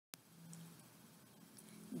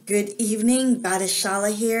Good evening, Goddess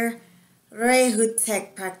Shalla here, Hu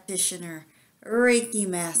Tek Practitioner, Reiki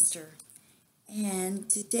Master. And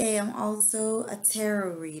today I'm also a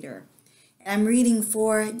tarot reader. And I'm reading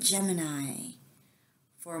for Gemini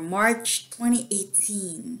for March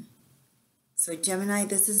 2018. So Gemini,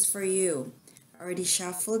 this is for you. I already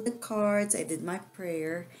shuffled the cards, I did my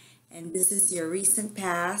prayer, and this is your recent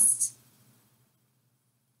past,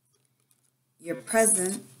 your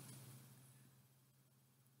present,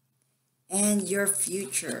 and your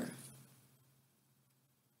future.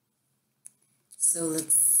 So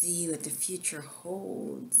let's see what the future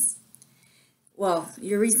holds. Well,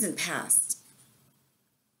 your recent past.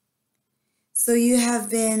 So you have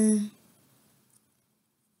been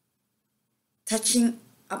touching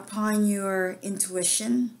upon your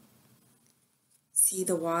intuition. See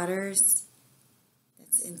the waters?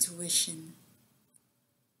 That's intuition.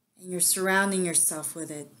 And you're surrounding yourself with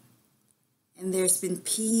it. And there's been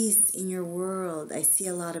peace in your world. I see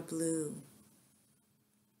a lot of blue.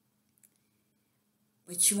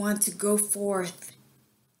 But you want to go forth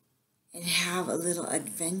and have a little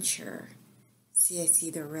adventure. See, I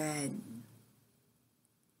see the red.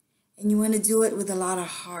 And you want to do it with a lot of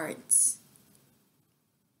heart.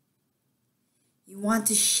 You want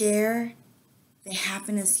to share the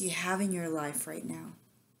happiness you have in your life right now.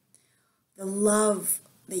 The love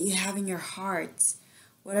that you have in your heart.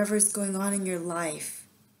 Whatever is going on in your life,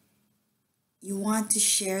 you want to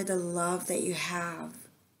share the love that you have.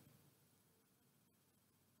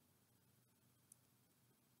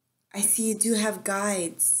 I see you do have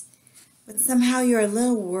guides, but somehow you're a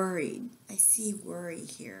little worried. I see worry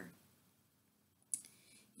here.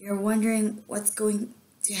 You're wondering what's going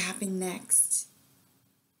to happen next.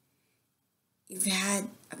 You've had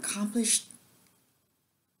accomplished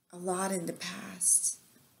a lot in the past.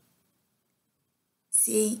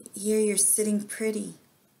 See, here you're sitting pretty.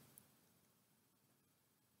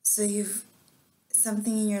 So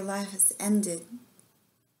something in your life has ended.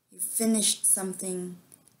 You've finished something,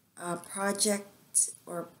 a project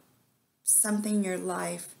or something in your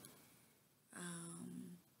life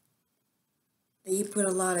that you put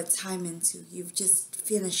a lot of time into. You've just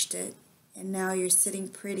finished it and now you're sitting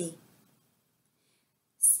pretty.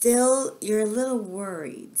 Still, you're a little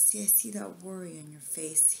worried. See, I see that worry on your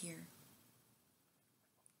face here.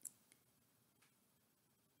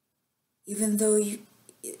 Even though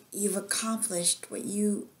you've accomplished what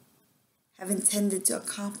you have intended to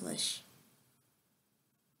accomplish.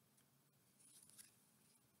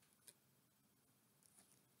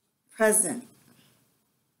 Present.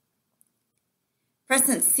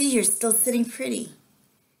 Present, see, you're still sitting pretty.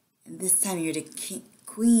 And this time you're the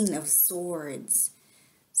Queen of Swords.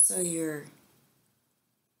 So you're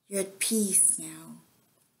at peace now.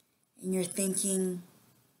 And you're thinking,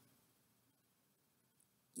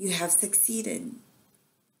 you have succeeded.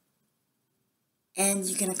 And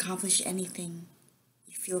you can accomplish anything.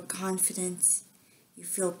 You feel confident. You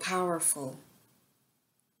feel powerful.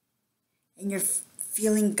 And you're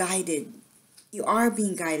feeling guided. You are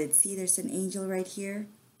being guided. See, there's an angel right here.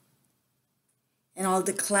 And all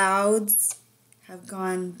the clouds have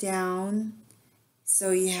gone down.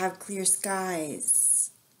 So you have clear skies.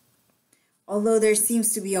 Although there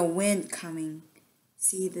seems to be a wind coming.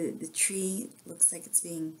 See, the tree looks like it's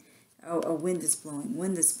being, a wind is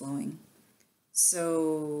blowing.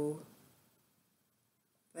 So,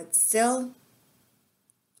 but still,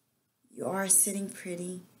 you are sitting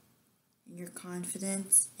pretty, and you're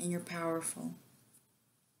confident, and you're powerful.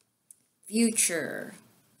 Future.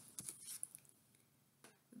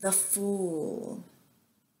 The Fool.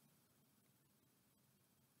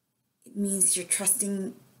 It means you're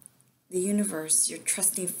trusting the universe, you're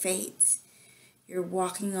trusting fate. You're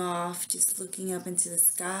walking off, just looking up into the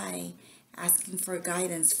sky, asking for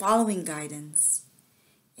guidance, following guidance.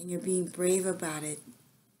 And you're being brave about it.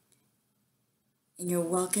 And you're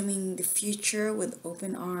welcoming the future with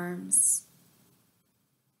open arms.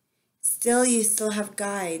 Still, you still have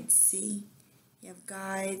guides, see? You have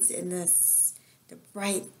guides in the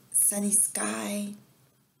bright sunny sky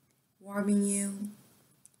warming you.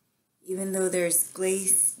 Even though there's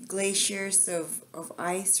glaciers of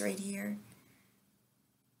ice right here.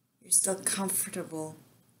 You're still comfortable,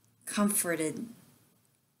 comforted.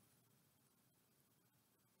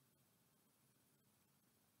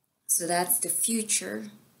 So that's the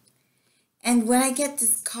future. And when I get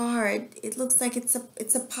this card, it looks like it's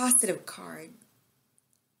a positive card.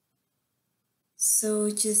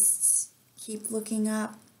 So just keep looking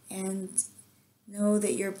up and know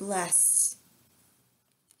that you're blessed.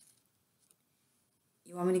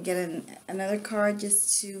 You want me to get another card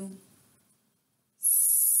just to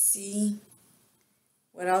see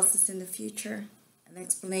What else is in the future? An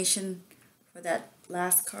explanation for that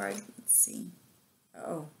last card. Let's see.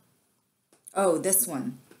 Oh, this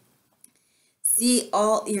one. See,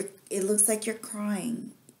 it looks like you're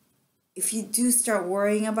crying. If you do start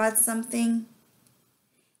worrying about something,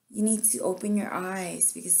 you need to open your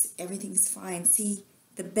eyes because everything's fine. See,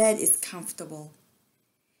 the bed is comfortable.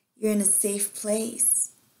 You're in a safe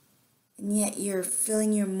place. And yet you're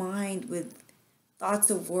filling your mind with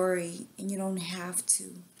thoughts of worry, and you don't have to.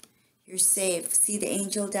 You're safe. See the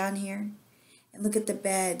angel down here? And look at the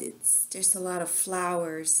bed. There's a lot of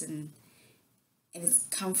flowers, and it's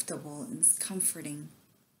comfortable and it's comforting.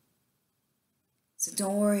 So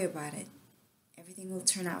don't worry about it. Everything will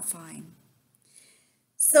turn out fine.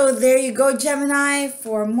 So there you go, Gemini,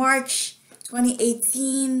 for March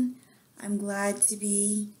 2018. I'm glad to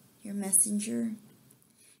be your messenger.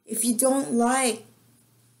 If you don't like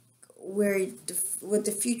what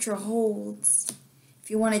the future holds, if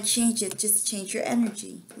you want to change it, just change your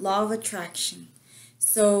energy. Law of attraction.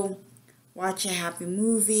 So watch a happy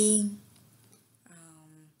movie.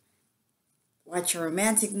 Watch a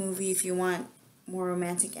romantic movie if you want more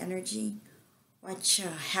romantic energy. Watch a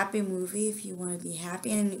happy movie if you want to be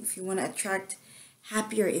happy, and if you want to attract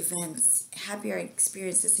happier events, happier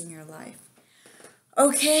experiences in your life.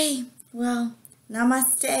 Okay, well,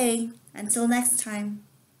 namaste. Until next time.